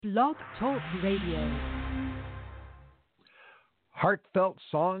Blog Talk Radio. Heartfelt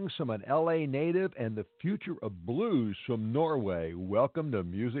songs from an LA native and the future of blues from Norway. Welcome to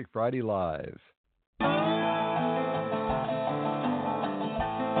Music Friday Live.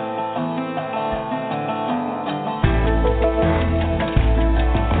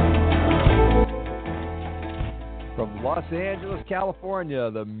 From Los Angeles,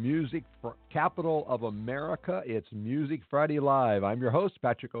 California, the music capital of America, it's Music Friday Live. I'm your host,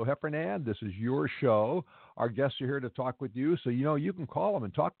 Patrick O'Heffernan. This is your show. Our guests are here to talk with you, so you can call them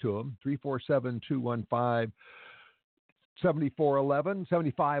and talk to them. 347-215-7411,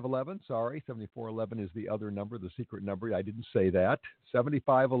 7511, sorry. 7411 is the other number, the secret number. I didn't say that.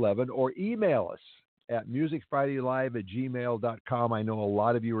 7511, or email us at musicfridaylive@gmail.com. I know a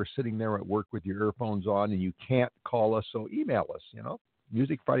lot of you are sitting there at work with your earphones on and you can't call us, so email us,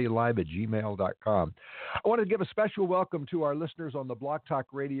 musicfridaylive@gmail.com. I want to give a special welcome to our listeners on the Blog Talk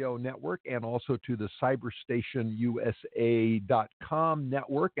Radio Network and also to the CyberstationUSA.com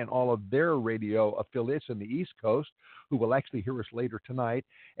network and all of their radio affiliates in the East Coast who will actually hear us later tonight.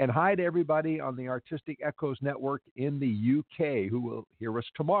 And hi to everybody on the Artistic Echoes Network in the UK who will hear us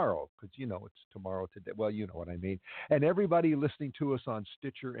tomorrow, because it's tomorrow today. Well, you know what I mean. And everybody listening to us on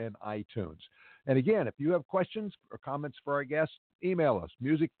Stitcher and iTunes. And again, if you have questions or comments for our guests, email us,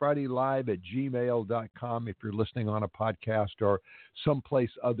 musicfridaylive@gmail.com if you're listening on a podcast or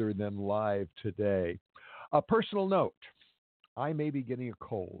someplace other than live today. A personal note, I may be getting a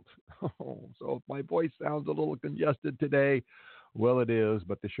cold. So if my voice sounds a little congested today, well, it is,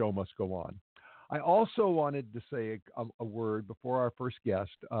 but the show must go on. I also wanted to say a word before our first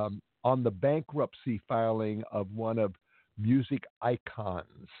guest on the bankruptcy filing of one of music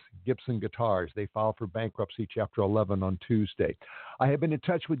icons, Gibson Guitars. They filed for bankruptcy, Chapter 11, on Tuesday. I have been in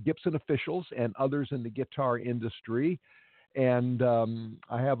touch with Gibson officials and others in the guitar industry, and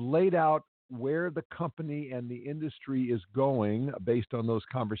I have laid out where the company and the industry is going based on those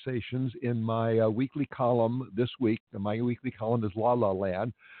conversations in my weekly column this week. My weekly column is La La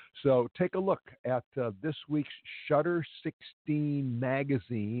Land. So take a look at this week's Shutter 16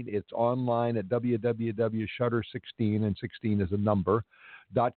 magazine. It's online at www.shutter16, and 16 is a number,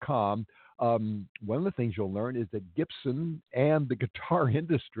 .com. One of the things you'll learn is that Gibson and the guitar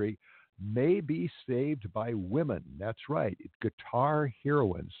industry may be saved by women. That's right. It's guitar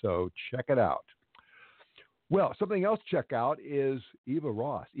heroines. So check it out. Well, something else to check out is Eva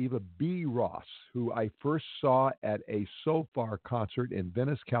B. Ross, who I first saw at a So Far concert in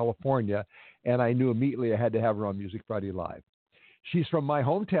Venice, California, and I knew immediately I had to have her on Music Friday Live. She's from my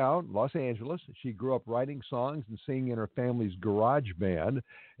hometown, Los Angeles. She grew up writing songs and singing in her family's garage band,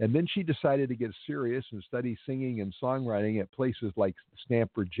 and then she decided to get serious and study singing and songwriting at places like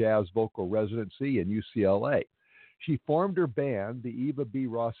Stanford Jazz Vocal Residency and UCLA. She formed her band, the Eva B.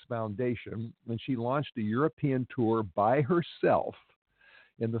 Ross Foundation, and she launched a European tour by herself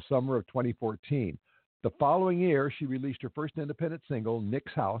in the summer of 2014. The following year, she released her first independent single,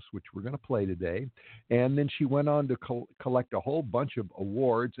 Nick's House, which we're going to play today, and then she went on to collect a whole bunch of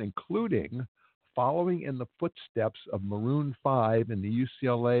awards, including following in the footsteps of Maroon 5 in the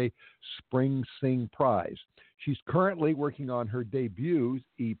UCLA Spring Sing Prize. She's currently working on her debut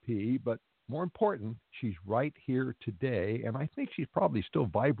EP, but more important, she's right here today, and I think she's probably still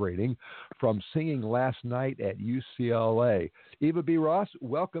vibrating from singing last night at UCLA. Eva B. Ross,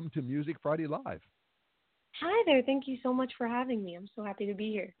 welcome to Music Friday Live. Hi there. Thank you so much for having me. I'm so happy to be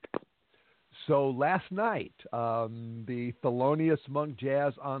here. So last night, the Thelonious Monk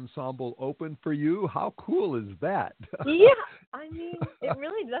Jazz Ensemble opened for you. How cool is that? Yeah, I mean, it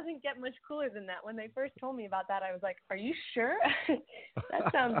really doesn't get much cooler than that. When they first told me about that, I was like, are you sure?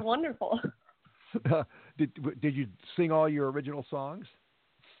 That sounds wonderful. Did you sing all your original songs?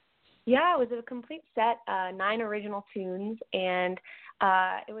 Yeah, it was a complete set, 9 original tunes, and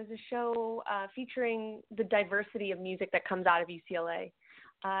it was a show featuring the diversity of music that comes out of UCLA.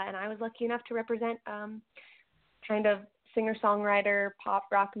 And I was lucky enough to represent kind of singer-songwriter pop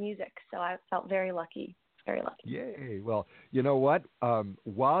rock music, so I felt very lucky. Very lucky. Yay. Well, you know what?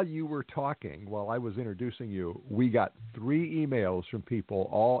 While you were talking, while I was introducing you, we got 3 emails from people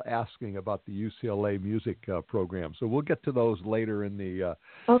all asking about the UCLA music program. So we'll get to those later in the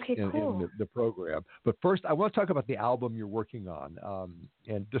in the program. But first, I want to talk about the album you're working on.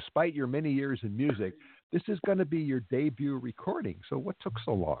 And despite your many years in music, this is going to be your debut recording. So what took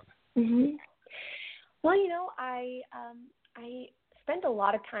so long? Mm-hmm. Well, I spent a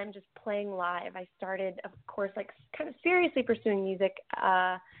lot of time just playing live. I started, of course, kind of seriously pursuing music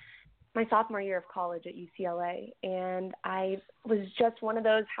my sophomore year of college at UCLA, and I was just one of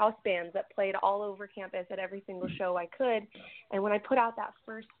those house bands that played all over campus at every single show I could. And when I put out that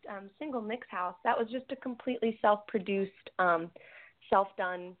first single, Nick's House, that was just a completely self-produced,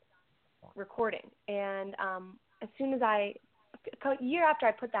 self-done recording. And as soon as a year after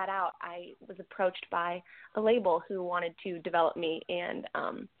I put that out, I was approached by a label who wanted to develop me, and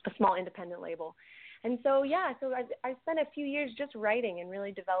a small independent label. And so, I spent a few years just writing and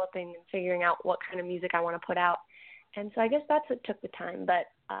really developing and figuring out what kind of music I want to put out. And so I guess that's what took the time. But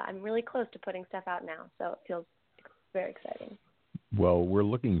I'm really close to putting stuff out now, so it feels very exciting. Well, we're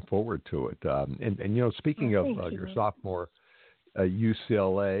looking forward to it. And speaking of your sophomore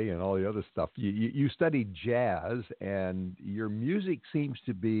UCLA and all the other stuff, you studied jazz, and your music seems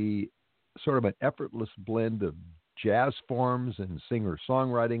to be sort of an effortless blend of jazz forms and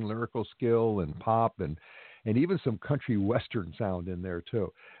singer-songwriting, lyrical skill, and pop, and even some country western sound in there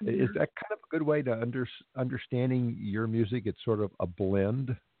too. Mm-hmm. Is that kind of a good way to understanding your music? It's sort of a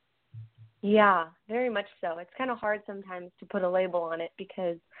blend. Yeah, very much so. It's kind of hard sometimes to put a label on it,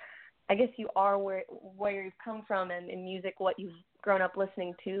 because I guess you are where you've come from, and in music what you've grown up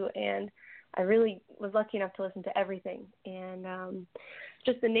listening to. And I really was lucky enough to listen to everything. And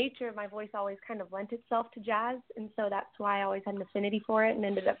just the nature of my voice always kind of lent itself to jazz. And so that's why I always had an affinity for it and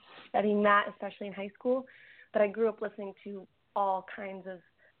ended up studying that, especially in high school. But I grew up listening to all kinds of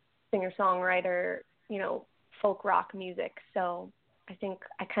singer-songwriter, folk rock music. So I think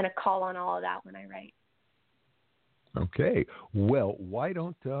I kind of call on all of that when I write. Okay. Well, why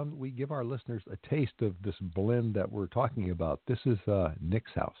don't we give our listeners a taste of this blend that we're talking about? This is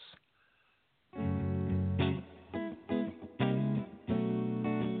Nick's House.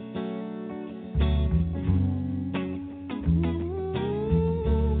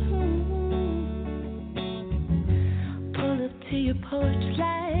 Pull up to your porch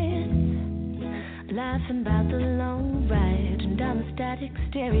lights, laughing about the long ride, and down the static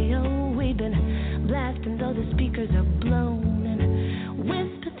stereo we've been blasting though the speakers are blown, and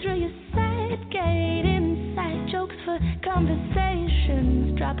whisper through your side gate, inside jokes for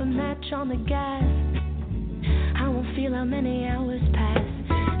conversations. Drop a match on the gas, I won't feel how many hours pass.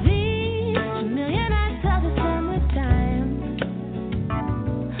 These familiar nights of the summertime,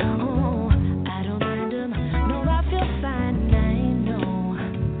 oh, I don't mind them, no, I feel fine, I know.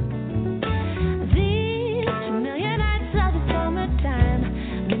 These familiar nights of the summertime,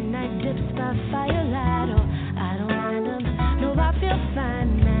 midnight dips by firelight, oh, I don't mind them, no, I feel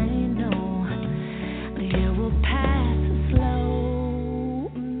fine, I know. The year will pass slow.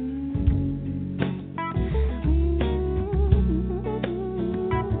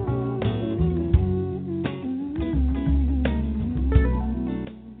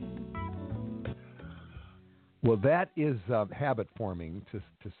 Well, that is habit forming, to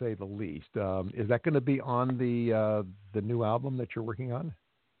say the least. Is that going to be on the new album that you're working on?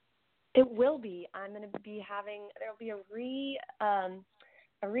 It will be. I'm going to be there'll be a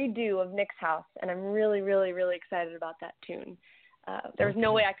redo of Nick's House, and I'm really, really, really excited about that tune. There was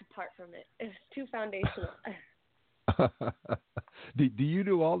no way I could part from it. It's too foundational. Do you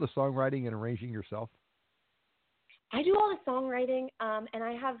do all the songwriting and arranging yourself? I do all the songwriting, and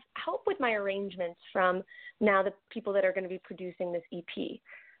I have help with my arrangements from now the people that are going to be producing this EP.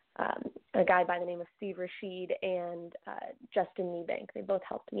 A guy by the name of Rashid and Justin Niebank. They both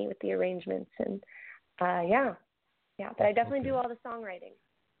helped me with the arrangements, and but I definitely do all the songwriting.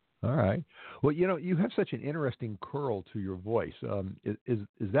 All right. Well, you have such an interesting curl to your voice. Is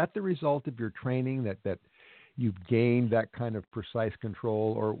that the result of your training, that you've gained that kind of precise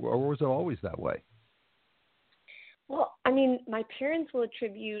control, or was it always that way? Well, I mean, my parents will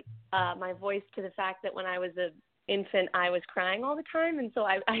attribute my voice to the fact that when I was an infant, I was crying all the time, and so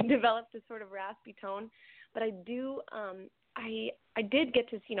I developed a sort of raspy tone. But I do, I did get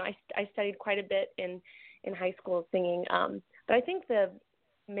to, I studied quite a bit in high school singing. But I think the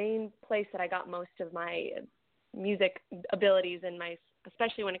main place that I got most of my music abilities and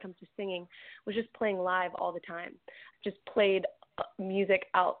especially when it comes to singing, was just playing live all the time. Just played music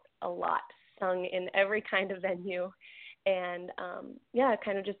out a lot, sung in every kind of venue, and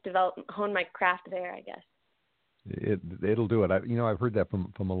kind of just honed my craft there, I guess. It'll do it. I've heard that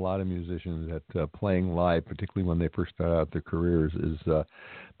from a lot of musicians, that playing live, particularly when they first start out their careers, is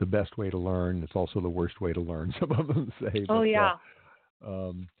the best way to learn. It's also the worst way to learn, some of them say. Oh, yeah.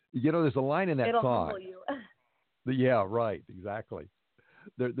 There's a line in that It'll song. humble you. Yeah, right, exactly.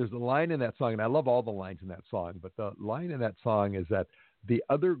 There's a line in that song, and I love all the lines in that song, but the line in that song is that the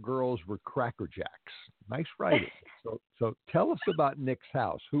other girls were Cracker Jacks. Nice writing. So tell us about Nick's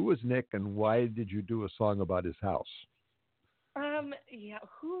House. Who was Nick, and why did you do a song about his house? Yeah,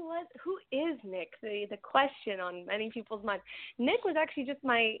 who is Nick? The question on many people's minds. Nick was actually just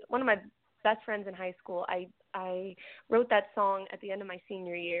one of my best friends in high school. I wrote that song at the end of my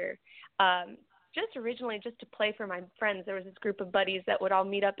senior year. Just originally just to play for my friends. There was this group of buddies that would all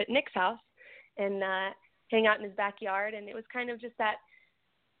meet up at Nick's house and hang out in his backyard, and it was kind of just that.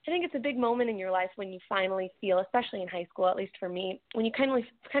 I think it's a big moment in your life when you finally feel, especially in high school, at least for me, when you kind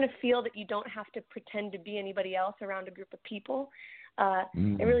of feel that you don't have to pretend to be anybody else around a group of people.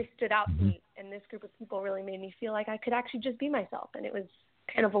 It really stood out to me, and this group of people really made me feel like I could actually just be myself, and it was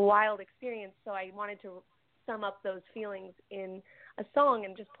kind of a wild experience, so I wanted to sum up those feelings in a song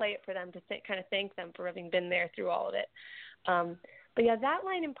and just play it for them to kind of thank them for having been there through all of it. But yeah, that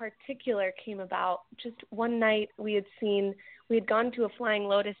line in particular came about just one night. We had gone to a Flying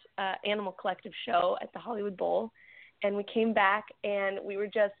Lotus Animal Collective show at the Hollywood Bowl, and we came back and we were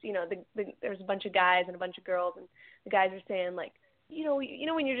just, there was a bunch of guys and a bunch of girls, and the guys were saying like,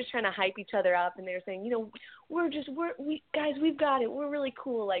 when you're just trying to hype each other up, and they were saying, guys, we've got it. We're really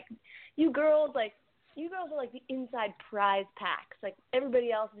cool. Like you girls are like the inside prize packs. Like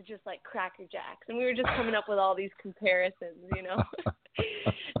everybody else is just like Cracker Jacks. And we were just coming up with all these comparisons,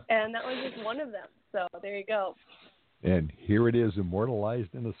 and that was just one of them. So there you go. And here it is,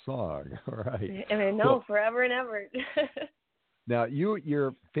 immortalized in a song. All right. And I know, forever and ever. Now,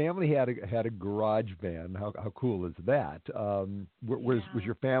 your family had a garage band. How cool is that? Was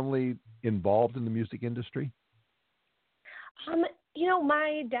your family involved in the music industry?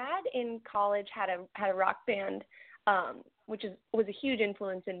 My dad in college had a rock band, which was a huge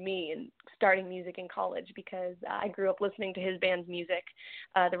influence in me in starting music in college because I grew up listening to his band's music,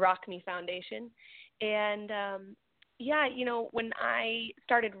 the Rock Me Foundation. And, when I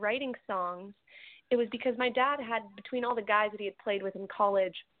started writing songs, it was because my dad had, between all the guys that he had played with in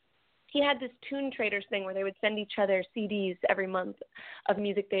college, he had this Tune Traders thing where they would send each other CDs every month of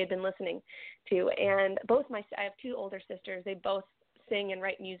music they had been listening to. And I have two older sisters. They both sing and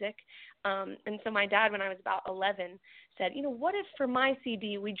write music. And so my dad, when I was about 11, said, what if for my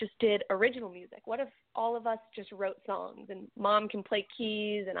CD we just did original music? What if all of us just wrote songs and Mom can play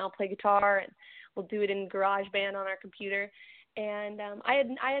keys and I'll play guitar and we'll do it in GarageBand on our computer? And I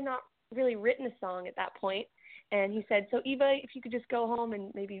had not really written a song at that point. And he said, so Eva, if you could just go home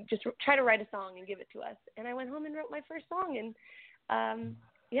and maybe just try to write a song and give it to us. And I went home and wrote my first song. And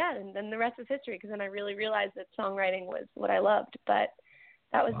and then the rest is history, because then I really realized that songwriting was what I loved. But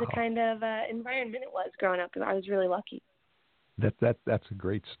that was the kind of environment it was growing up, and I was really lucky. That's a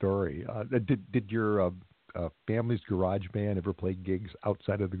great story. Did your family's garage band ever play gigs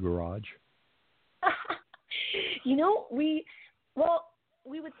outside of the garage?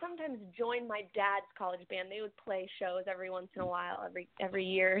 We would sometimes join my dad's college band. They would play shows every once in a while, every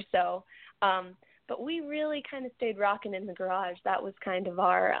year or so. But we really kind of stayed rocking in the garage. That was kind of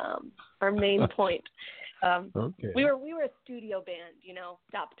our main point. Okay. We were a studio band,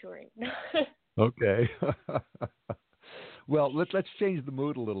 stop touring. Okay. Well, let's change the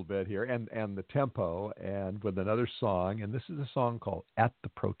mood a little bit here and the tempo, and with another song, and this is a song called "At the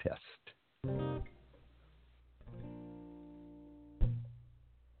Protest."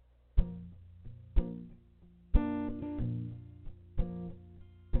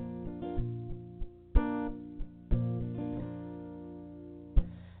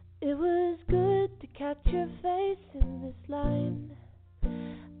 It was good to catch your face in this line.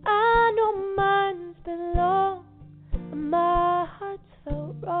 I know mine's been long, and my heart's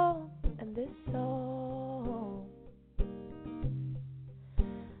felt wrong, and this song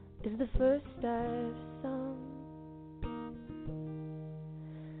is the first I've sung.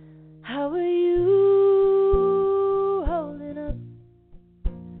 How are you holding up?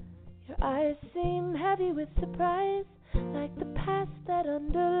 Your eyes seem heavy with surprise, like the past that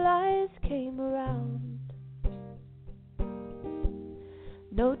underlies came around.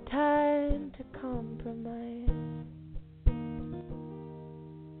 No time to compromise.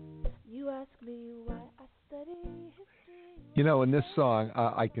 You ask me why I study history. In this song,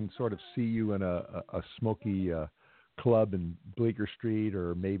 I can sort of see you in a smoky club in Bleecker Street,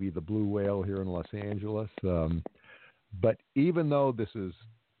 or maybe the Blue Whale here in Los Angeles. But even though this is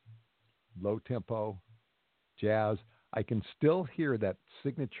low tempo jazz, I can still hear that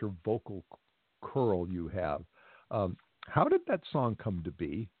signature vocal curl you have. How did that song come to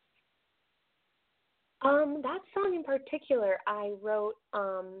be? That song in particular, I wrote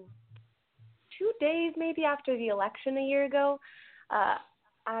 2 days maybe after the election a year ago.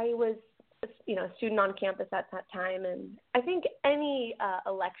 I was, a student on campus at that time, and I think any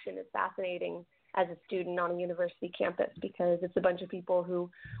election is fascinating as a student on a university campus, because it's a bunch of people who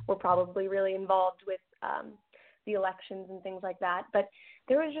were probably really involved with the elections and things like that. But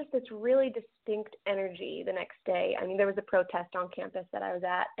there was just this really distinct energy the next day. I mean, there was a protest on campus that I was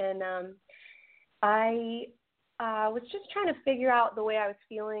at, and I was just trying to figure out the way I was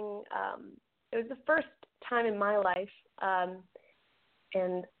feeling. It was the first time in my life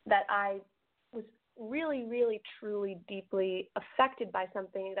and that I was really, really, truly, deeply affected by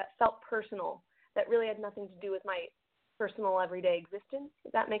something that felt personal, that really had nothing to do with my personal everyday existence,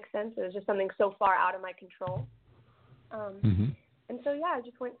 if that makes sense. It was just something so far out of my control. And so, yeah, I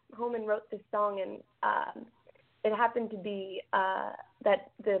just went home and wrote this song, and it happened to be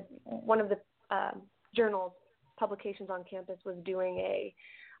that one of the journal's publications on campus was doing a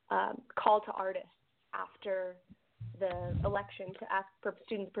call to artists after the election to ask for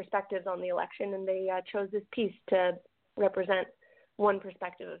students' perspectives on the election, and they chose this piece to represent one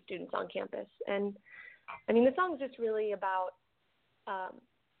perspective of students on campus. And I mean, the song is just really about,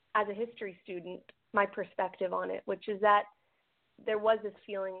 as a history student, my perspective on it, which is that there was this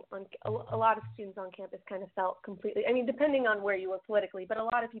feeling on a lot of students on campus kind of felt completely, I mean, depending on where you were politically, but a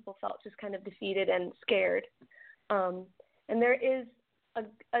lot of people felt just kind of defeated and scared. And there is a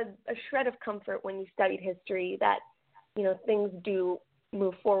shred of comfort when you studied history that, you know, things do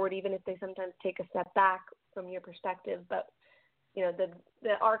move forward, even if they sometimes take a step back from your perspective. But, you know,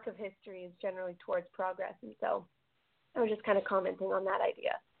 the arc of history is generally towards progress. And so I was just kind of commenting on that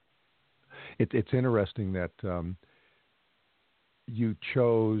idea. It's interesting that you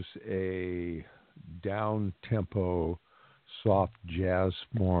chose a down-tempo, soft jazz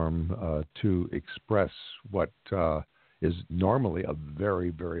form to express what is normally a very,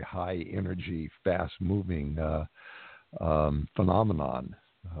 very high-energy, fast-moving phenomenon.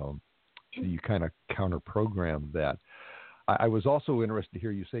 So you kind of counter-programmed that. I was also interested to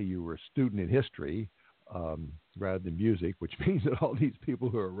hear you say you were a student in history rather than music, which means that all these people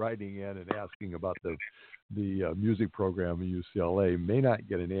who are writing in and asking about the music program at UCLA may not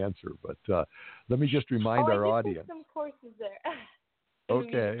get an answer. But let me just remind our audience. I some courses there.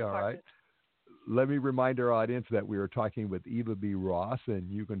 Okay, all right. Let me remind our audience that we are talking with Eva B. Ross, and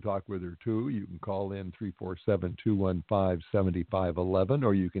you can talk with her too. You can call in 347-215-7511,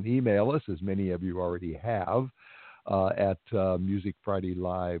 or you can email us, as many of you already have, at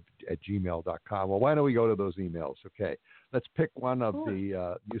musicfridaylive@gmail.com. Well, why don't we go to those emails? Okay, let's pick one of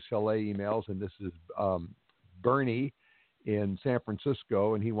the UCLA emails, and this is Bernie in San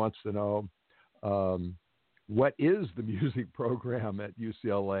Francisco, and he wants to know what is the music program at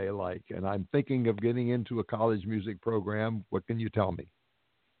UCLA like? And I'm thinking of getting into a college music program. What can you tell me?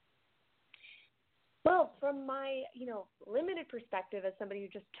 Well, from my, limited perspective as somebody who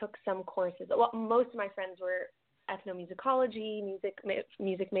just took some courses, well, most of my friends were ethnomusicology,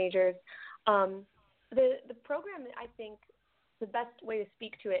 music majors. The program, I think the best way to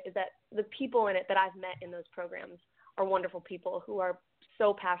speak to it is that the people in it that I've met in those programs are wonderful people who are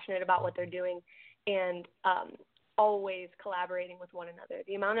so passionate about what they're doing and always collaborating with one another.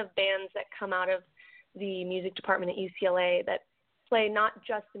 The amount of bands that come out of the music department at UCLA that play not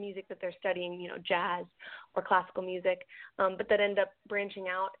just the music that they're studying, jazz or classical music, but that end up branching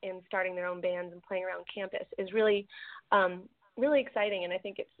out and starting their own bands and playing around campus is really, really exciting. And I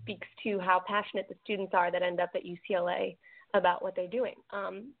think it speaks to how passionate the students are that end up at UCLA about what they're doing.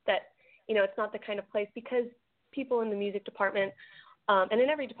 It's not the kind of place, because people in the music department and in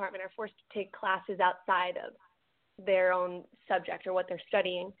every department are forced to take classes outside of their own subject or what they're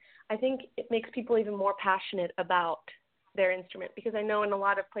studying. I think it makes people even more passionate about their instrument, because I know in a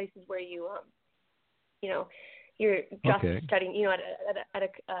lot of places where you're just studying, at a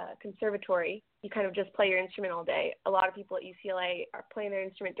conservatory, you kind of just play your instrument all day. A lot of people at UCLA are playing their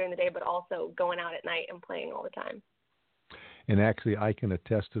instrument during the day, but also going out at night and playing all the time. And actually, I can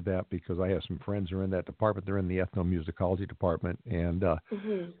attest to that because I have some friends who are in that department. They're in the ethnomusicology department, and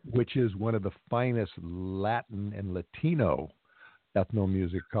which is one of the finest Latin and Latino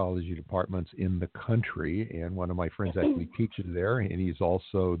ethnomusicology departments in the country. And one of my friends actually teaches there, and he's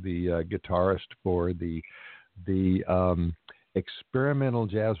also the guitarist for the experimental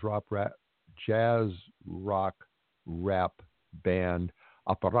jazz rock rap band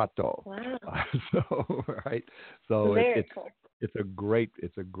Apparato. Wow. So cool. It's a great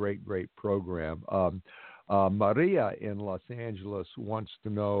program. Maria in Los Angeles wants to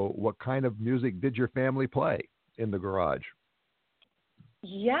know, what kind of music did your family play in the garage?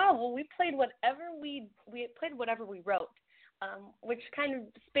 Yeah, well, we played whatever we wrote, which kind of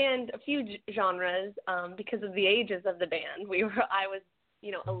spanned a few genres because of the ages of the band. I was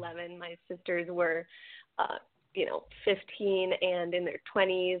 11. My sisters were 15 and in their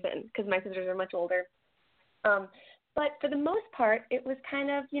 20s, and because my sisters are much older. But for the most part, it was kind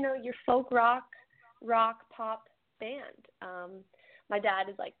of, your folk rock, pop, band. My dad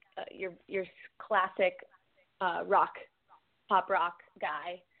is like your classic rock, pop rock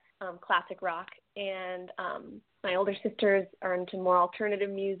guy, classic rock, and my older sisters are into more alternative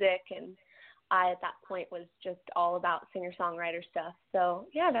music, and I at that point was just all about singer-songwriter stuff. So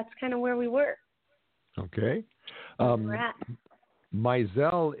yeah, that's kind of where we were. Okay. We're at.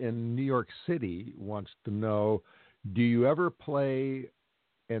 Mizell in New York City wants to know, do you ever play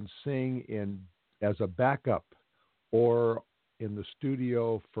and sing as a backup or in the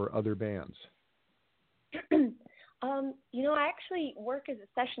studio for other bands? I actually work as a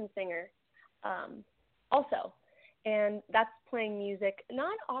session singer also, and that's playing music,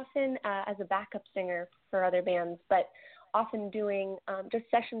 not often as a backup singer for other bands, but often doing just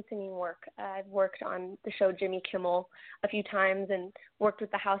session singing work. I've worked on the show Jimmy Kimmel a few times and worked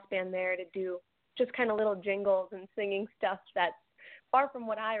with the house band there to do just kind of little jingles and singing stuff that's far from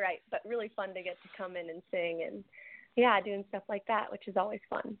what I write, but really fun to get to come in and sing, and doing stuff like that, which is always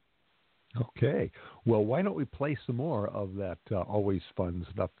fun. Okay. Well, why don't we play some more of that always fun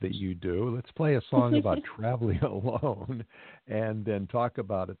stuff that you do? Let's play a song about traveling alone and then talk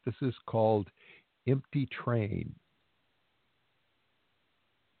about it. This is called Empty Train.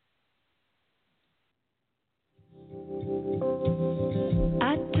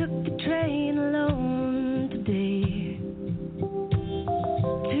 I took the train alone today.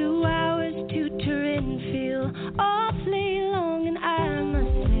 2 hours to Turin, feel awfully long, and I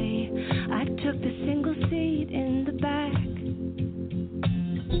must say I took the single seat in the back.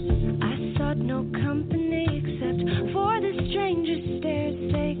 I sought no company except for the stranger's stares.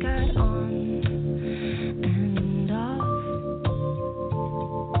 They got on and off,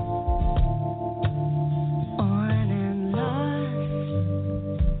 on and lost.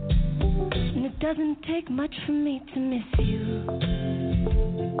 And it doesn't take much for me to miss you.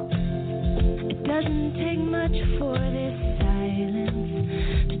 It doesn't take much for this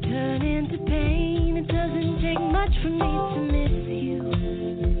silence to turn into pain. It doesn't take much for me to miss you.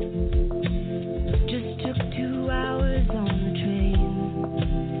 Just took 2 hours on the train,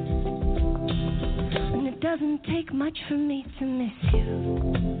 and it doesn't take much for me to miss you.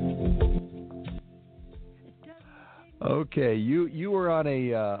 Okay, you were on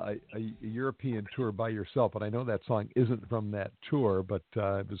a European tour by yourself, and I know that song isn't from that tour, but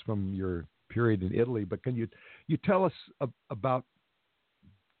it was from your period in Italy. But can you tell us about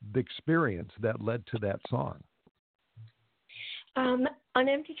the experience that led to that song? On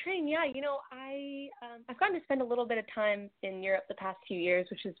Empty Train, I've gotten to spend a little bit of time in Europe the past few years,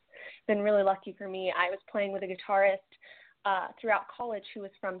 which has been really lucky for me. I was playing with a guitarist throughout college who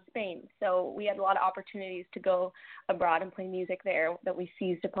was from Spain, so we had a lot of opportunities to go abroad and play music there that we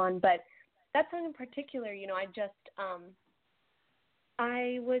seized upon. But that song in particular,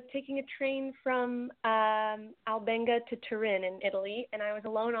 I was taking a train from Albenga to Turin in Italy, and I was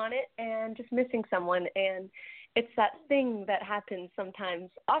alone on it and just missing someone. And it's that thing that happens sometimes,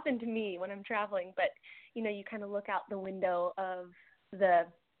 often to me when I'm traveling, but you kind of look out the window of the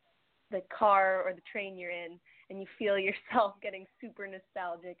car or the train you're in, and you feel yourself getting super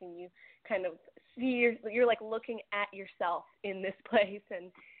nostalgic, and you kind of see you're like looking at yourself in this place,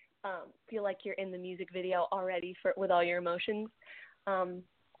 and feel like you're in the music video already with all your emotions.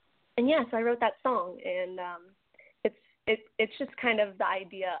 So I wrote that song, and it's just kind of the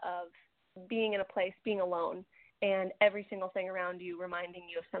idea of being in a place, being alone, and every single thing around you reminding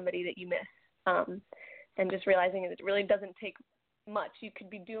you of somebody that you miss, and just realizing that it really doesn't take much. You could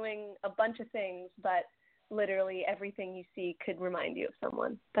be doing a bunch of things, but literally everything you see could remind you of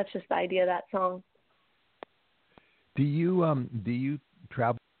someone. That's just the idea of that song. Do you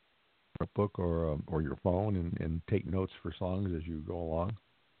travel with a book or your phone and take notes for songs as you go along?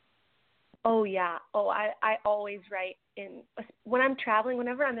 Oh yeah. I always write when I'm traveling.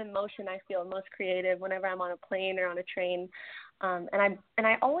 Whenever I'm in motion, I feel most creative. Whenever I'm on a plane or on a train, and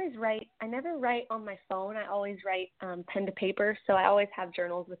I always write. I never write on my phone. I always write pen to paper. So I always have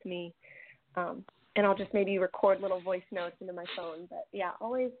journals with me, and I'll just maybe record little voice notes into my phone. But yeah,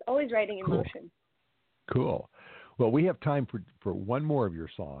 always writing in motion. Cool. Well, we have time for one more of your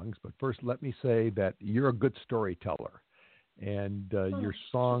songs, but first let me say that you're a good storyteller, and your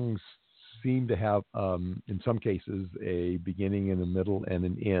songs seem to have, in some cases, a beginning and a middle and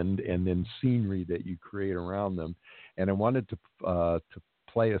an end, and then scenery that you create around them. And I wanted to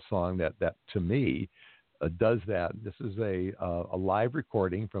play a song that to me does that. This is a live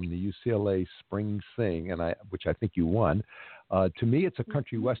recording from the UCLA Spring Sing, which I think you won. To me, it's a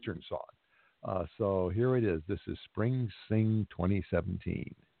country western song. So here it is. This is Spring Sing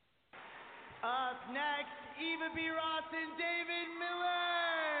 2017. Up next, Eva B and David Miller.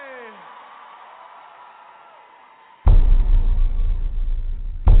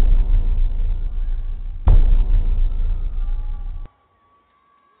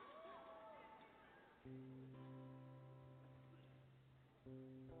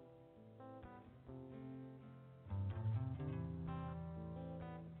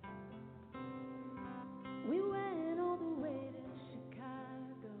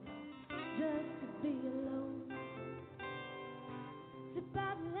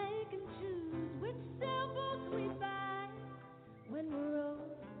 about Lake and choose which sailboats we buy when we're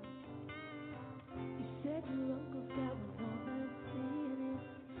old. You said your uncle's got revolver sea and it's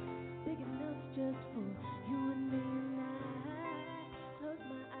big enough just for you and me and I. Close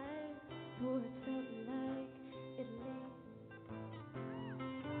my eyes, swore it felt like Italy.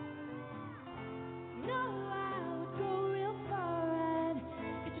 No, I would go real far. I'd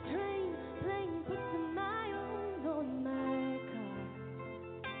get your train, plane, put some miles on my car.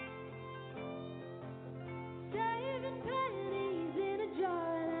 Saving pennies in a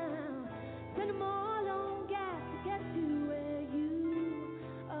jar now. Spend them all on gas to get to where you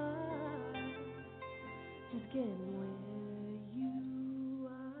are. Just getting where you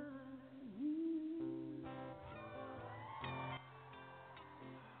are.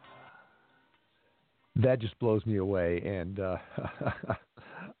 That just blows me away, and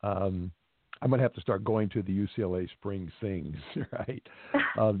I'm going to have to start going to the UCLA Spring Sings, right?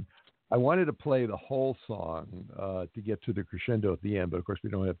 I wanted to play the whole song to get to the crescendo at the end, but of course we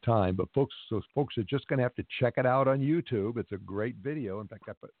don't have time. But folks are just going to have to check it out on YouTube. It's a great video. In fact,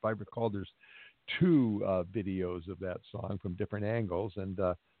 if I recall, there's 2 videos of that song from different angles, and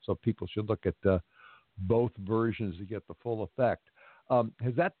so people should look at both versions to get the full effect.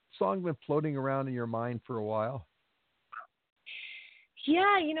 Has that song been floating around in your mind for a while?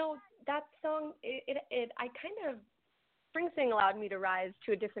 Yeah, that song, I kind of, Springsteen allowed me to rise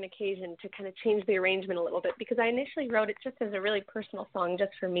to a different occasion to kind of change the arrangement a little bit, because I initially wrote it just as a really personal song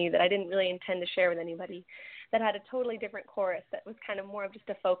just for me that I didn't really intend to share with anybody, that had a totally different chorus that was kind of more of just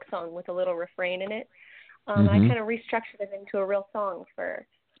a folk song with a little refrain in it. I kind of restructured it into a real song for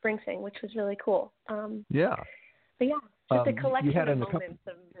Springsteen, which was really cool. Yeah. But yeah, just a collection of moments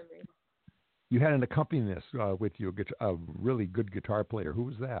of memories. You had an accompanist with you, a really good guitar player. Who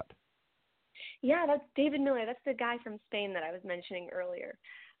was that? Yeah, that's David Miller. That's the guy from Spain that I was mentioning earlier.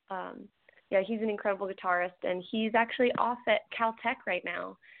 Yeah, he's an incredible guitarist, and he's actually off at Caltech right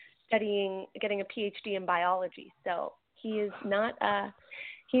now getting a PhD in biology. So he is not,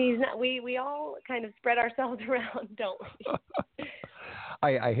 we all kind of spread ourselves around, don't we?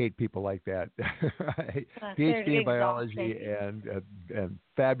 I hate people like that. PhD in biology and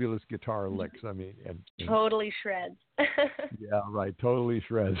fabulous guitar licks. I mean, and totally shreds. Yeah, right. Totally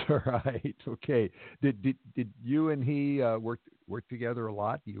shreds. All right. Okay. Did you and he work together a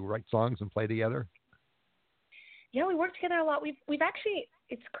lot? Do you write songs and play together? Yeah, we work together a lot. We've actually,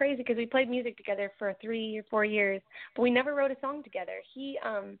 it's crazy because we played music together for 3 or 4 years, but we never wrote a song together. He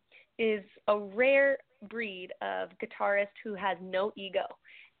is a rare breed of guitarist who has no ego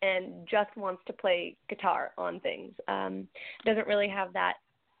and just wants to play guitar on things. Doesn't really have that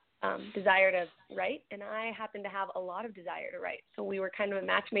desire to write, and I happen to have a lot of desire to write. So we were kind of a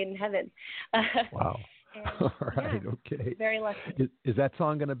match made in heaven. Wow. All right. Yeah, okay. Very lucky. Is that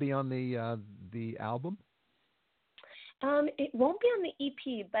song going to be on the album? It won't be on the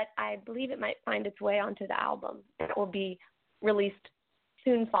EP, but I believe it might find its way onto the album. It will be released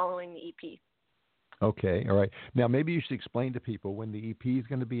soon following the EP. Okay, all right. Now, maybe you should explain to people when the EP is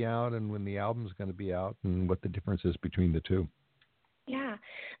going to be out and when the album is going to be out and what the difference is between the two. Yeah,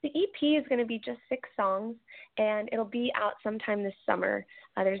 the EP is going to be just 6 songs, and it'll be out sometime this summer.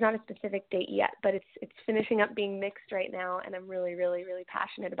 There's not a specific date yet, but it's finishing up being mixed right now, and I'm really, really, really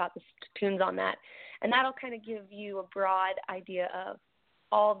passionate about the tunes on that. And that'll kind of give you a broad idea of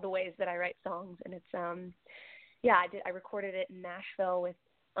all of the ways that I write songs. And it's, I recorded it in Nashville with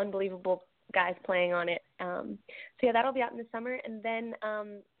unbelievable guys playing on it. So yeah, that'll be out in the summer, and then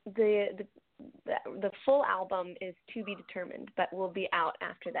the full album is to be determined, but will be out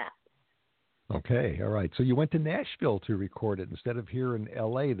after that. Okay, all right. So you went to Nashville to record it instead of here in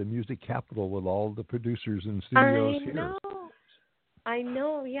LA, the music capital with all the producers and studios here. I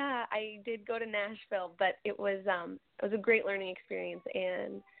know. Yeah, I did go to Nashville, but it was a great learning experience,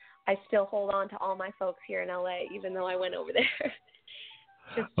 and I still hold on to all my folks here in LA, even though I went over there.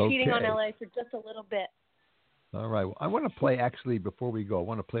 Just cheating on LA for just a little bit. All right. Well, I want to play, actually, before we go, I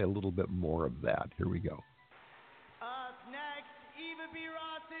want to play a little bit more of that. Here we go. Up next, Eva B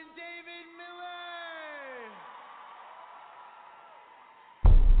and David Miller.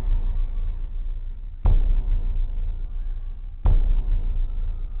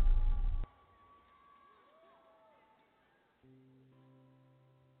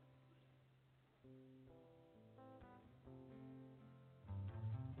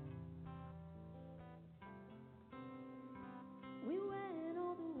 We went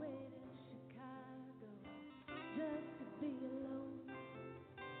all the way to Chicago.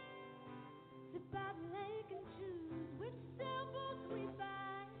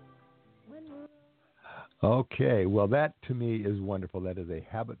 Okay, well, that to me is wonderful. That is a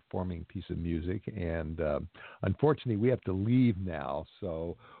habit-forming piece of music, and unfortunately, we have to leave now.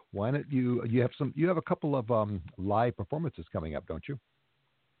 So why don't you have a couple of live performances coming up, don't you?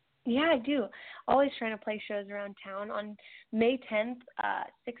 Yeah, I do. Always trying to play shows around town. On May 10th,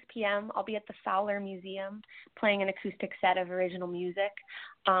 6 p.m., I'll be at the Fowler Museum playing an acoustic set of original music.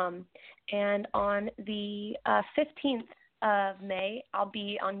 And on the 15th of May, I'll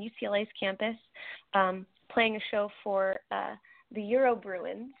be on UCLA's campus playing a show for the Euro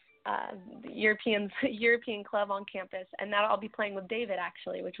Bruins, the European club on campus. And that I'll be playing with David,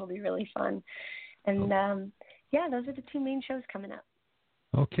 actually, which will be really fun. And, those are the two main shows coming up.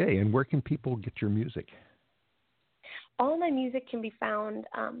 Okay, and where can people get your music? All my music can be found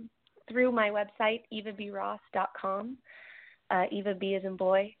through my website, evabross.com. Eva B as in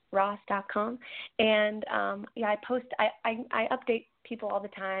boy, Ross.com. And I post, I update people all the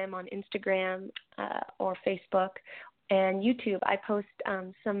time on Instagram or Facebook and YouTube. I post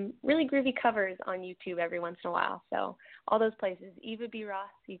some really groovy covers on YouTube every once in a while. So all those places, Eva B. Ross,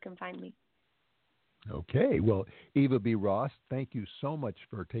 you can find me. Okay. Well, Eva B. Ross, thank you so much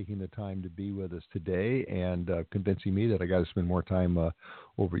for taking the time to be with us today and convincing me that I got to spend more time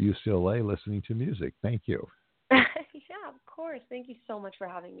over at UCLA listening to music. Thank you. Yeah, of course. Thank you so much for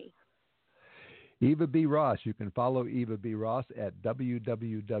having me. Eva B. Ross. You can follow Eva B. Ross at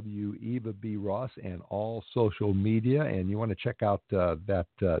www.evabross and all social media. And you want to check out that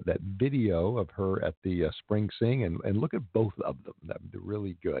video of her at the Spring Sing and look at both of them. They're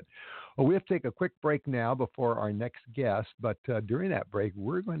really good. Well, we have to take a quick break now before our next guest. But during that break,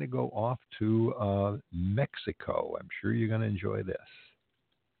 we're going to go off to Mexico. I'm sure you're going to enjoy this.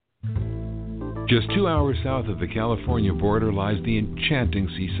 Just 2 hours south of the California border lies the enchanting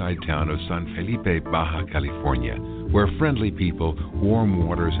seaside town of San Felipe, Baja California, where friendly people, warm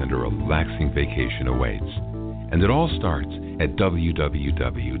waters, and a relaxing vacation awaits. And it all starts at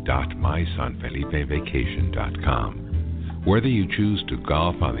www.misunfelipevacation.com. Whether you choose to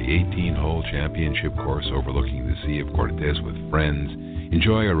golf on the 18-hole championship course overlooking the Sea of Cortez with friends,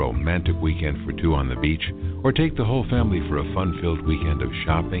 enjoy a romantic weekend for two on the beach, or take the whole family for a fun-filled weekend of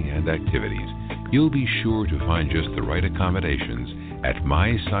shopping and activities, you'll be sure to find just the right accommodations at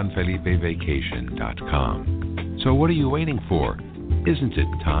mysunfelipevacation.com. So what are you waiting for? Isn't it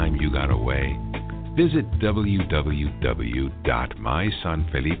time you got away? Visit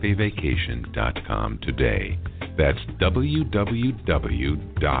www.mysunfelipevacation.com today. That's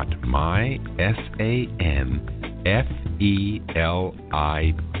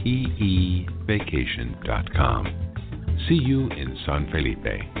www.mysunfelipevacation.com. See you in San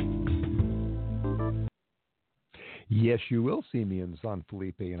Felipe. Yes, you will see me in San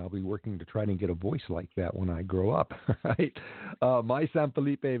Felipe, and I'll be working to try to get a voice like that when I grow up, right?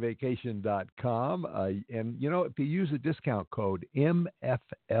 MySanFelipeVacation.com. And, if you use the discount code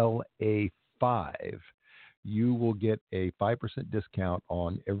MFLA5, you will get a 5% discount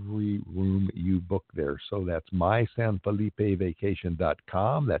on every room you book there. So that's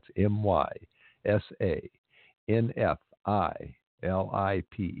MySanFelipeVacation.com. That's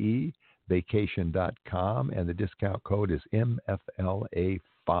MySanFelipe vacation.com, and the discount code is MFLA5.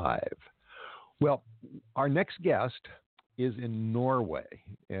 Well, our next guest is in Norway,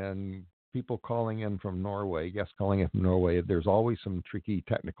 and people calling in from Norway, guests calling in from Norway, there's always some tricky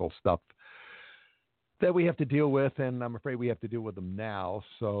technical stuff that we have to deal with, and I'm afraid we have to deal with them now.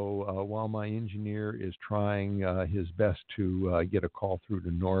 So while my engineer is trying his best to get a call through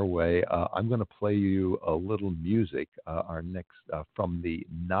to Norway, I'm going to play you a little music, our next from the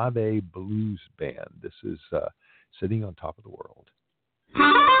NaveBlues band. This is Sitting on Top of the World.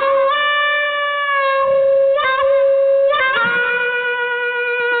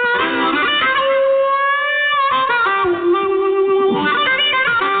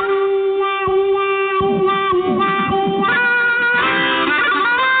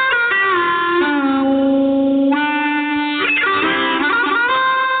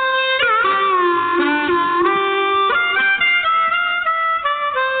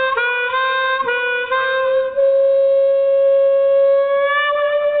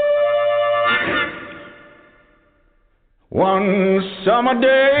 One summer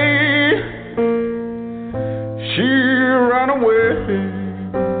day, she ran away.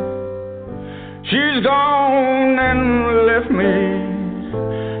 She's gone and left me.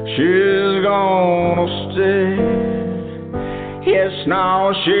 She's gonna stay. Yes,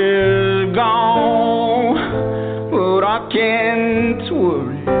 now she's gone, but I can't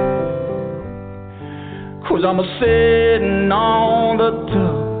worry, 'cause I'm sitting on the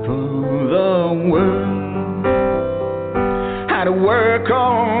top of the world. To work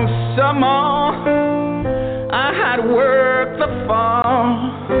on summer, work the fall.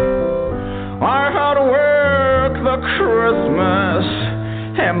 I had to work the Christmas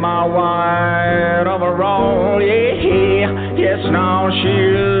in my white overall. Yeah, yes, now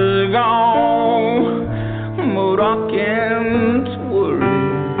she's gone. But I can't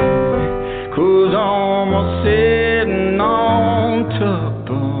worry, 'cause I'm sitting on top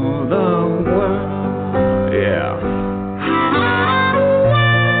of the world. Yeah.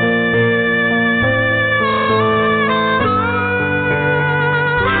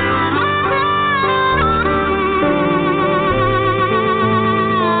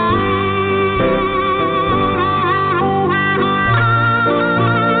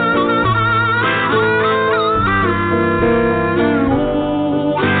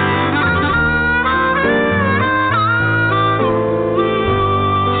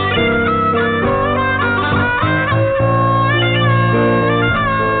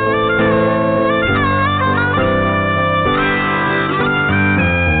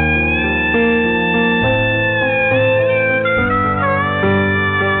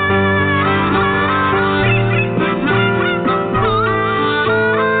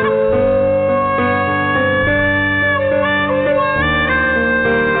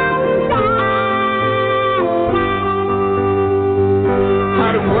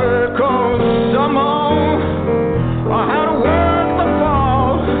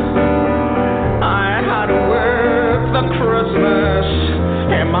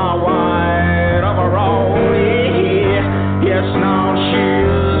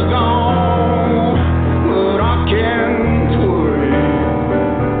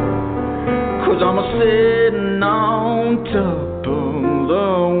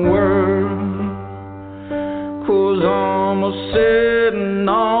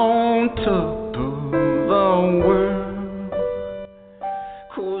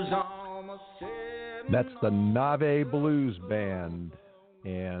 That's the NaveBlues Band.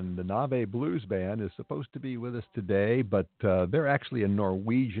 And the NaveBlues Band is supposed to be with us today, but they're actually a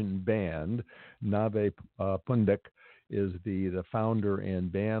Norwegian band. Nave Pundik is the founder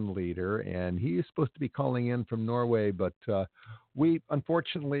and band leader, and he is supposed to be calling in from Norway, but we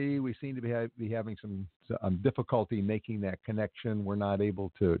seem to be having some difficulty making that connection. We're not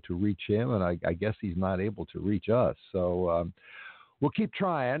able to reach him, and I guess he's not able to reach us. So we'll keep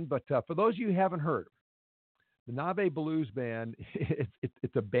trying, but for those of you who haven't heard, the NaveBlues Band,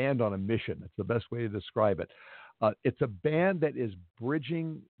 it's a band on a mission. That's the best way to describe it. It's a band that is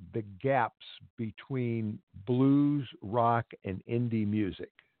bridging the gaps between blues, rock, and indie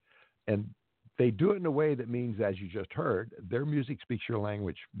music. And they do it in a way that means, as you just heard, their music speaks your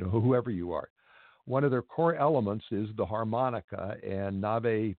language, whoever you are. One of their core elements is the harmonica, and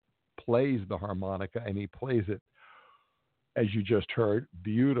Nave plays the harmonica, and he plays it, as you just heard,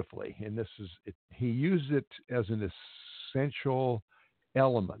 beautifully. And he uses it as an essential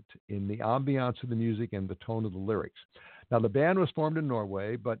element in the ambiance of the music and the tone of the lyrics. Now, the band was formed in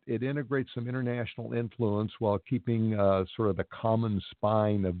Norway, but it integrates some international influence while keeping sort of the common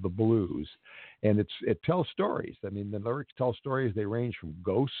spine of the blues. And it tells stories. I mean, the lyrics tell stories. They range from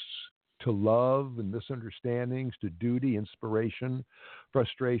ghosts to love and misunderstandings to duty, inspiration,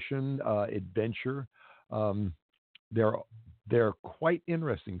 frustration, adventure. They're quite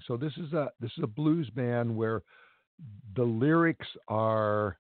interesting. So this is a blues band where the lyrics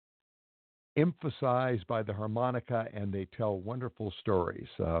are emphasized by the harmonica, and they tell wonderful stories.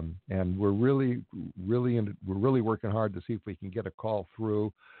 And we're really working hard to see if we can get a call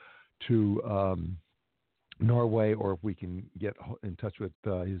through to Norway, or if we can get in touch with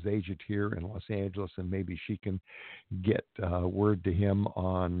his agent here in Los Angeles, and maybe she can get word to him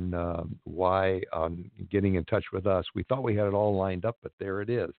on why getting in touch with us. We thought we had it all lined up, but there it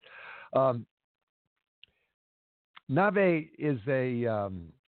is. Nave is a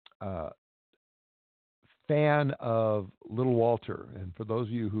fan of Little Walter, and for those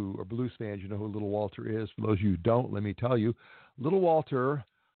of you who are blues fans, you know who Little Walter is. For those of you who don't, let me tell you, Little Walter,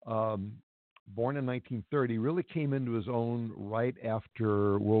 born in 1930, really came into his own right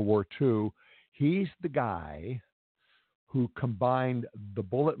after World War II. He's the guy who combined the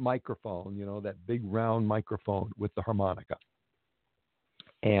bullet microphone, that big round microphone, with the harmonica,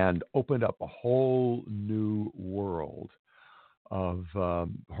 and opened up a whole new world of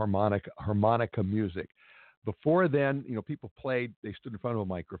harmonica music. Before then, people they stood in front of a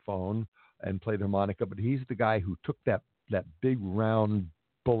microphone and played harmonica, but he's the guy who took that big round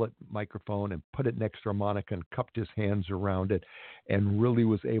bullet microphone and put it next to harmonica and cupped his hands around it and really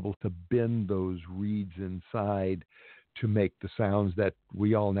was able to bend those reeds inside to make the sounds that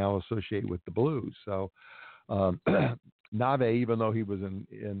we all now associate with the blues. So Nave, even though he was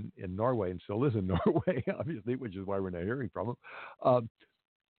in Norway and still is in Norway, obviously, which is why we're not hearing from him,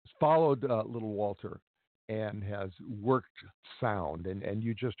 followed Little Walter and has worked sound, and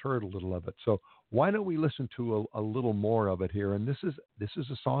you just heard a little of it. So why don't we listen to a little more of it here? And this is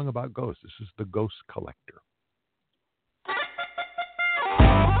a song about ghosts. This is The Ghost Collector.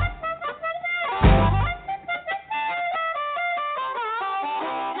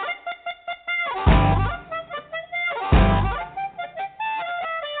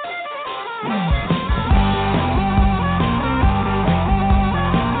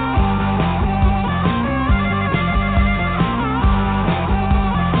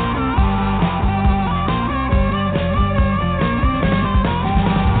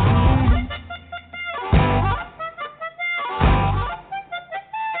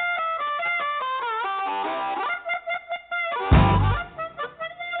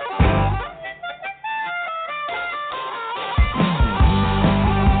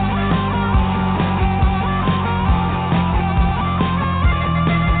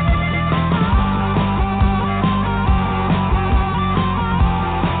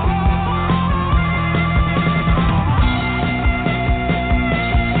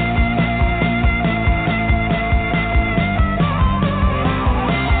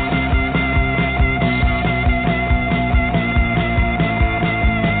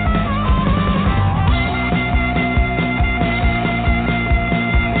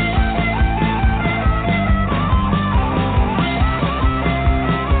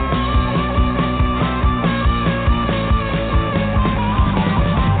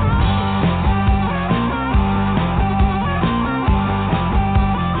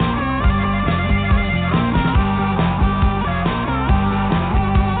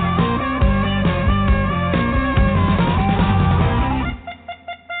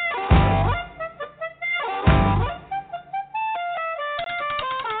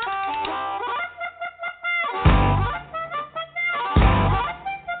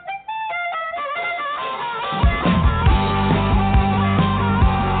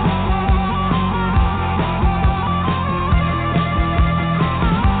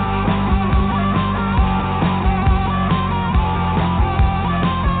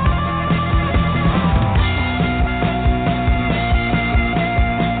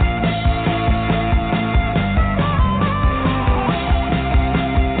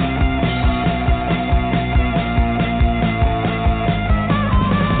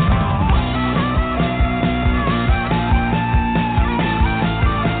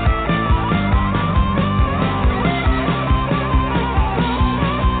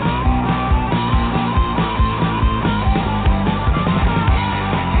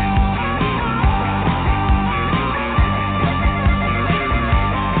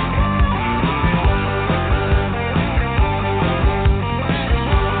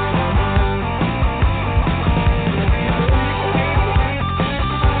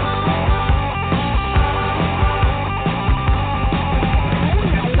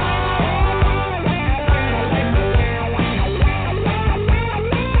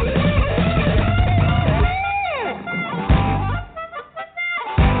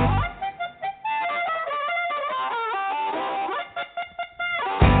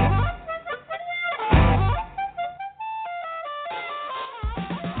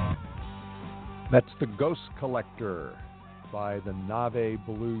 That's The Ghost Collector by the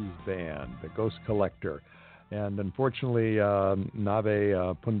NaveBlues Band, The Ghost Collector. And unfortunately,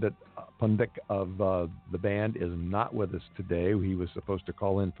 Nave Pundik of the band is not with us today. He was supposed to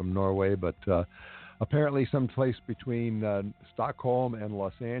call in from Norway, but apparently someplace between Stockholm and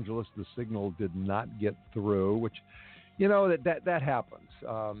Los Angeles, the signal did not get through, which, you know, that happens.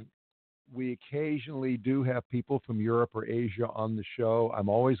 We occasionally do have people from Europe or Asia on the show. I'm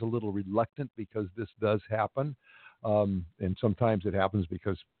always a little reluctant because this does happen. And sometimes it happens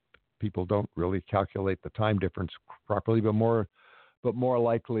because people don't really calculate the time difference properly, but more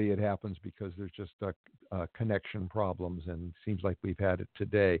likely it happens because there's just connection problems, and it seems like we've had it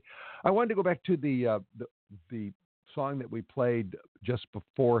today. I wanted to go back to the song that we played just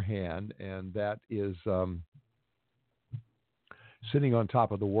beforehand, and that is Sitting on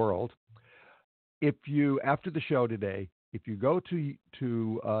Top of the World. If you, after the show today, if you go to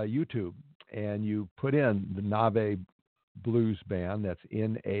YouTube and you put in the Nave Blues Band, that's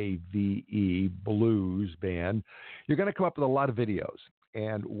Nave Blues Band, you're going to come up with a lot of videos.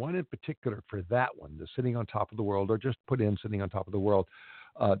 And one in particular for that one, the Sitting on Top of the World, or just put in Sitting on Top of the World,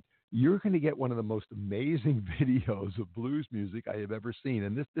 you're going to get one of the most amazing videos of blues music I have ever seen.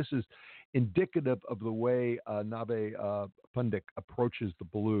 And this is indicative of the way Nave Pundik approaches the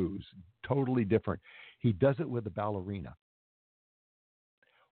blues. Totally different. He does it with a ballerina.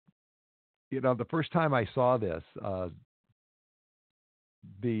 You know, the first time I saw this,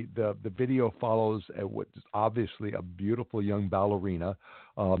 the video follows what is obviously a beautiful young ballerina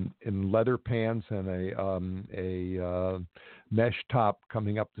in leather pants and a mesh top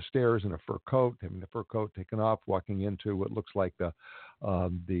coming up the stairs in a fur coat, having the fur coat taken off, walking into what looks like a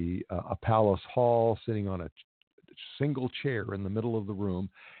palace hall, sitting on a single chair in the middle of the room,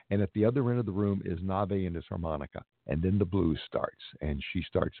 and at the other end of the room is Nave and his harmonica. And then the blues starts, and she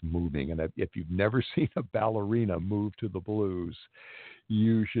starts moving. And if you've never seen a ballerina move to the blues,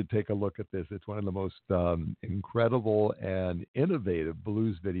 you should take a look at this. It's one of the most incredible and innovative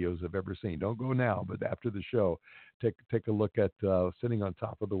blues videos I've ever seen. Don't go now, but after the show, take a look at Sitting on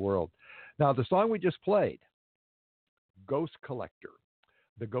Top of the World. Now, the song we just played, Ghost Collector,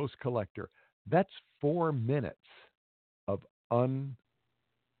 The Ghost Collector, that's 4 minutes of unstopped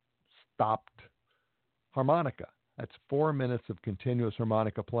harmonica. That's 4 minutes of continuous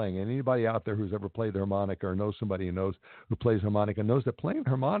harmonica playing. And anybody out there who's ever played the harmonica or knows somebody who plays harmonica knows that playing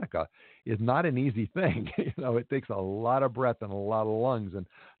harmonica is not an easy thing. You know, it takes a lot of breath and a lot of lungs. And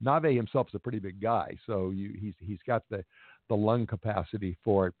Nave himself is a pretty big guy, so he's got the lung capacity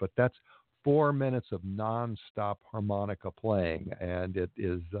for it. But that's 4 minutes of nonstop harmonica playing, and it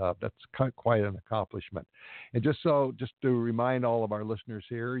is that's quite an accomplishment. And just to remind all of our listeners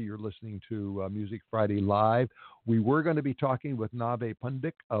here, you're listening to Music Friday Live. We were going to be talking with Nave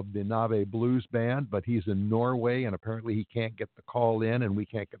Pundik of the Nave Blues Band, but he's in Norway, and apparently he can't get the call in, and we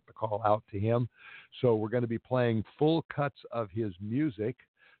can't get the call out to him. So we're going to be playing full cuts of his music,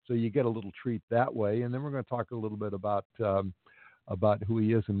 so you get a little treat that way. And then we're going to talk a little bit about who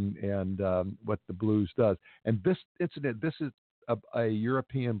he is and what the blues does. And this is a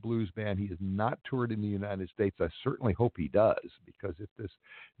European blues band. He has not toured in the United States. I certainly hope he does, because if this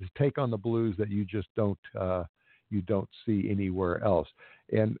is take on the blues that you just don't see anywhere else.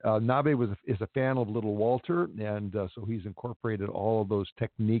 And Nave is a fan of Little Walter, and so he's incorporated all of those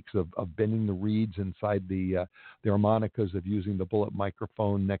techniques of bending the reeds inside the harmonicas, of using the bullet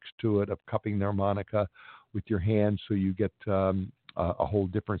microphone next to it, of cupping the harmonica with your hands so you get a whole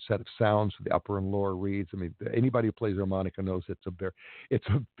different set of sounds for the upper and lower reeds. I mean, anybody who plays harmonica knows it's a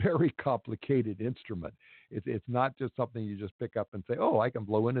very complicated instrument. It's not just something you just pick up and say, oh, I can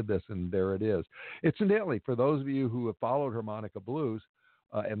blow into this, and there it is. Incidentally, for those of you who have followed harmonica blues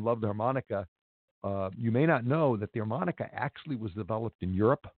and love the harmonica, you may not know that the harmonica actually was developed in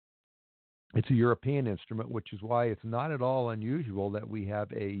Europe. It's a European instrument, which is why it's not at all unusual that we have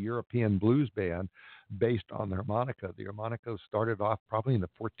a European blues band based on the harmonica. The harmonica started off probably in the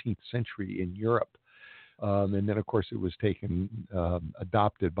 14th century in Europe. And then, of course, it was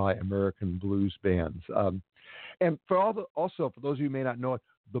adopted by American blues bands. And also, for those of you who may not know it,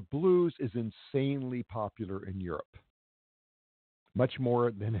 the blues is insanely popular in Europe, much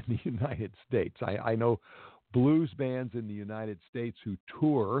more than in the United States. I know blues bands in the United States who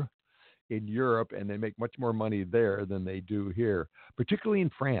tour in Europe, and they make much more money there than they do here, particularly in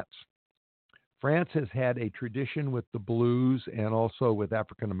France. France has had a tradition with the blues and also with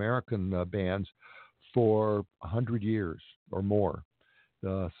African-American bands for 100 years or more.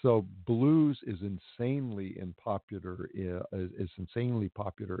 So blues is insanely popular in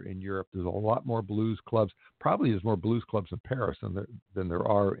Europe. There's a lot more blues clubs. Probably there's more blues clubs in Paris than there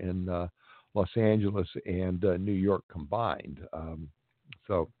are in Los Angeles and New York combined.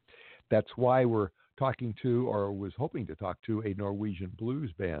 So that's why we're talking to, or was hoping to talk to, a Norwegian blues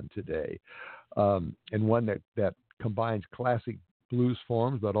band today, and one that combines classic blues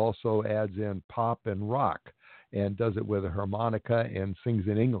forms, but also adds in pop and rock, and does it with a harmonica and sings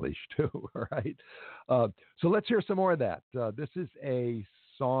in English too. All right. So let's hear some more of that. This is a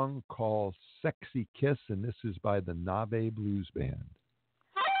song called "Sexy Kiss," and this is by the Nave Blues Band.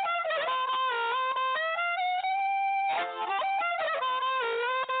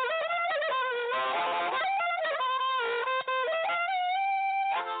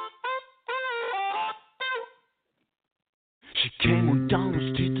 She came on down the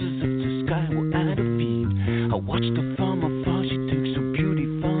street as if the sky were at her feet. I watched her from afar, she takes her beauty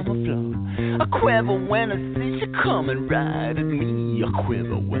from a floor. I quiver when I see she coming right at me. I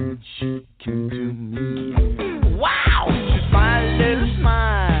quiver when she came to me. Wow! She smiled a little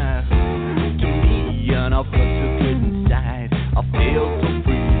smile to me, and I felt so good inside. I feel so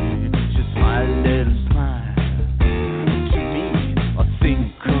free. She smiled a little smile to me. I think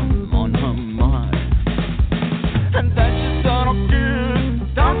I'm on her mind. And then she started to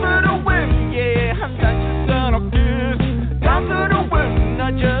dance it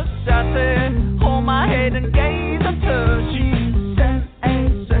just sat there, hold my head and gaze at her. She sent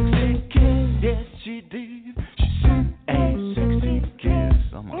a sexy kiss, yes she did. She sent a sexy kiss,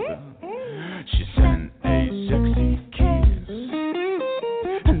 oh my God. She sent a sexy kiss,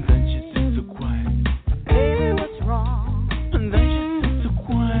 and then she sits so quiet. Baby, what's wrong? And then she sits so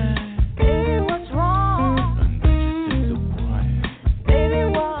quiet. Baby, what's wrong? And then she sits so quiet. Baby,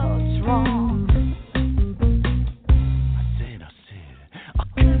 what's wrong? I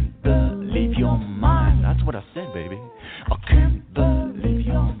can't believe you're mine. That's what I said, baby. I can't believe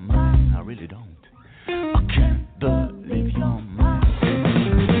you're mine. I really don't. I can't believe you're mine.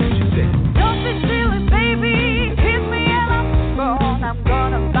 She said, don't be silly, baby. Kiss me and I'm gone. I'm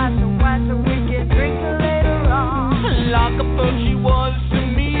gonna buy some wine so we can drink it later on. Like a bird she was to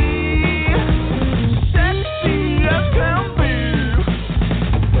me, sexy as can be.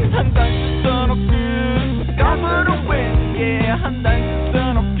 And then she done a kiss, got her to win, yeah. And then she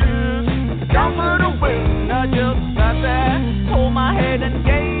done a kiss, got her to win. I just sat there, hold my head and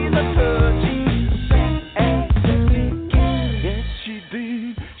gaze at her. She sent a sexy kiss, yes she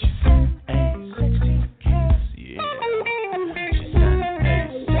did. She sent a sexy kiss, yeah. She sent a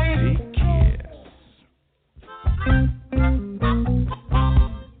sexy kiss.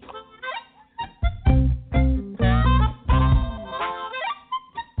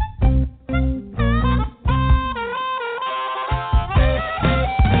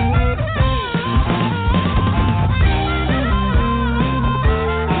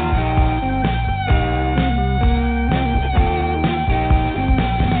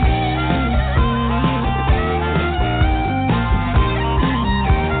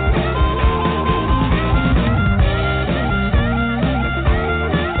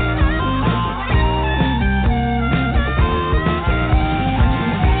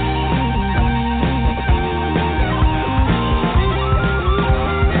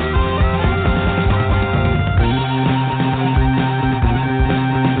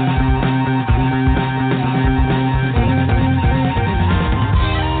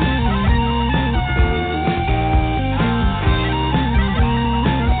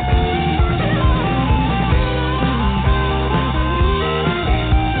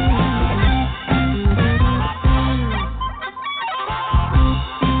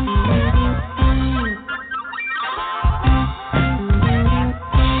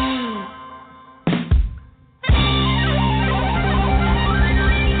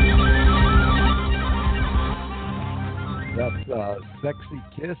 Sexy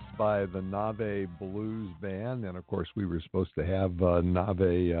Kiss by the NaveBlues Band. And, of course, we were supposed to have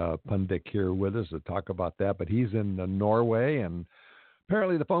Nave Pundik here with us to talk about that, but he's in Norway, and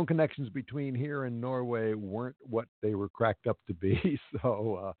apparently the phone connections between here and Norway weren't what they were cracked up to be,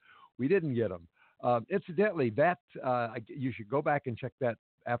 so we didn't get them. Incidentally, that you should go back and check that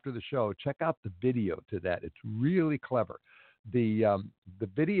after the show. Check out the video to that. It's really clever. The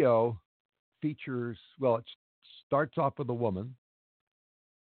video features, well, it starts off with a woman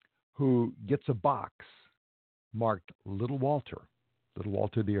who gets a box marked Little Walter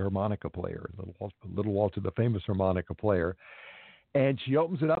the harmonica player, Little Walter the famous harmonica player, and she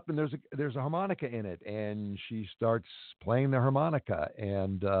opens it up and there's a harmonica in it, and she starts playing the harmonica,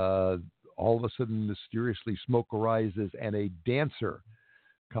 and all of a sudden mysteriously smoke arises and a dancer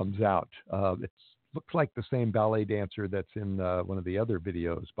comes out. It looks like the same ballet dancer that's in one of the other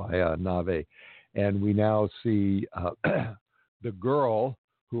videos by Nave, and we now see the girl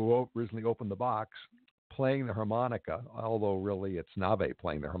who originally opened the box playing the harmonica, although really it's Nave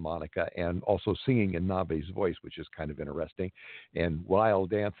playing the harmonica and also singing in Nave's voice, which is kind of interesting, and wild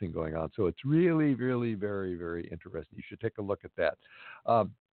dancing going on. So it's really, really very, very interesting. You should take a look at that. For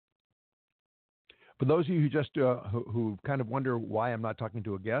those of you who just who kind of wonder why I'm not talking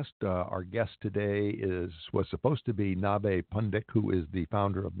to a guest, our guest today was supposed to be Nave Pundik, who is the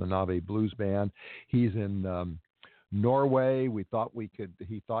founder of the NaveBlues Band. He's in Norway. He thought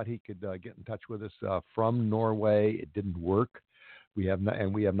he could get in touch with us from Norway. It didn't work. We have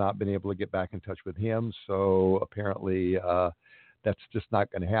not been able to get back in touch with him. So apparently that's just not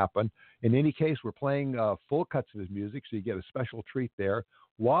going to happen. In any case, we're playing full cuts of his music, so you get a special treat there.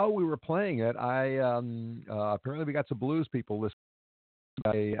 While we were playing it, apparently we got some blues people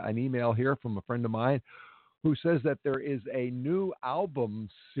listening. An email here from a friend of mine who says that there is a new album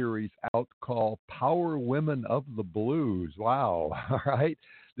series out called Power Women of the Blues. Wow. All right.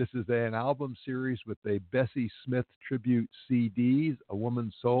 This is an album series with a Bessie Smith tribute CDs, A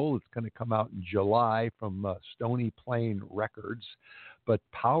Woman's Soul. It's going to come out in July from Stony Plain Records. But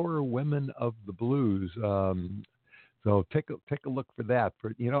Power Women of the Blues. So take a look for that.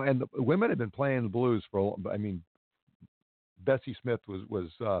 And the women have been playing the blues Bessie Smith was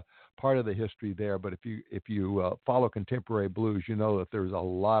part of the history there. But if you follow contemporary blues, you know that there's a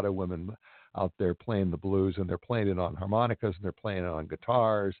lot of women out there playing the blues, and they're playing it on harmonicas, and they're playing it on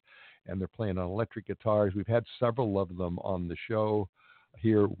guitars, and they're playing on electric guitars. We've had several of them on the show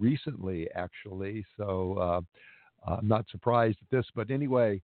here recently, actually. So I'm not surprised at this. But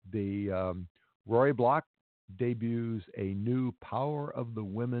anyway, the Rory Block debuts a new Power of the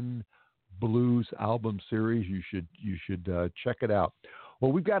Women blues album series. You should check it out.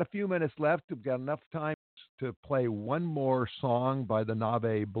 Well, we've got a few minutes left. We've got enough time to play one more song by the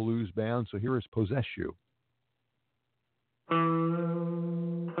NaveBlues Band. So here is Possess You.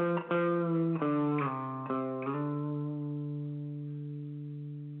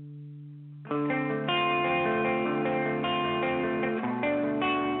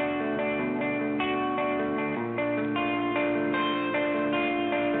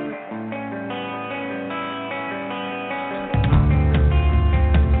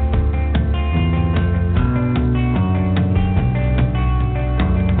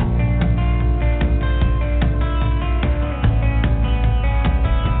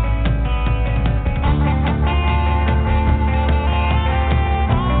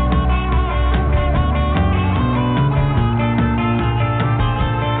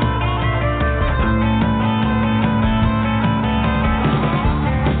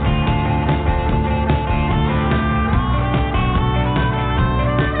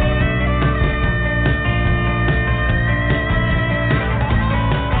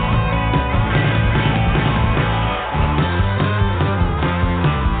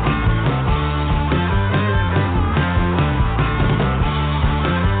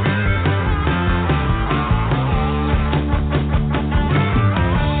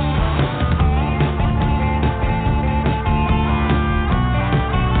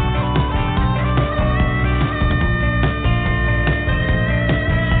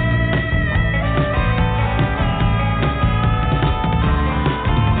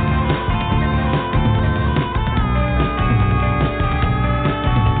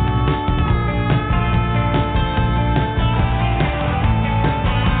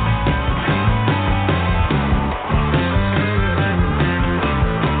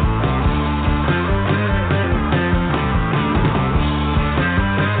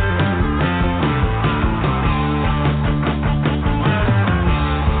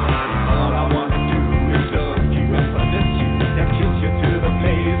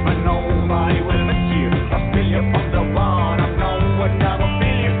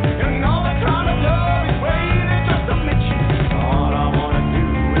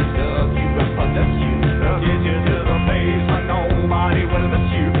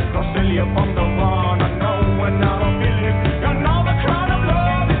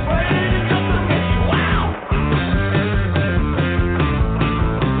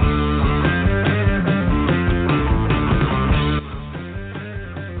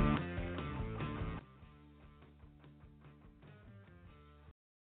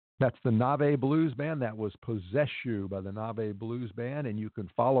 That's the NaveBlues Band. That was Possess You by the NaveBlues Band, and you can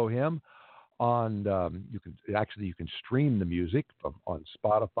follow him on. You can stream the music on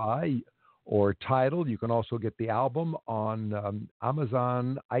Spotify or Tidal. You can also get the album on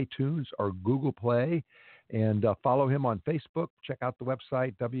Amazon, iTunes, or Google Play. And follow him on Facebook. Check out the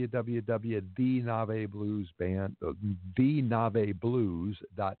website,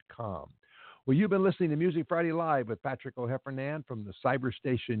 thenaveblues.com. Well, you've been listening to Music Friday Live with Patrick O'Heffernan from the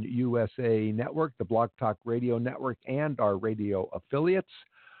Cyberstation USA Network, the Blog Talk Radio Network, and our radio affiliates.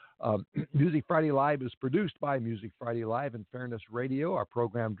 Music Friday Live is produced by Music Friday Live and Fairness Radio. Our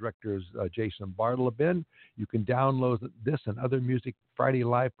program director is Jason Bartleben. You can download this and other Music Friday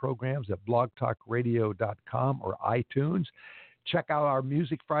Live programs at blogtalkradio.com or iTunes. Check out our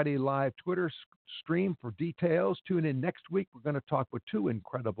Music Friday Live Twitter stream for details. Tune in next week. We're going to talk with two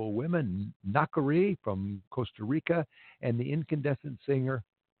incredible women, Nakari from Costa Rica and the incandescent singer,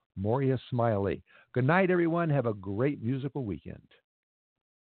 Moria Smiley. Good night, everyone. Have a great musical weekend.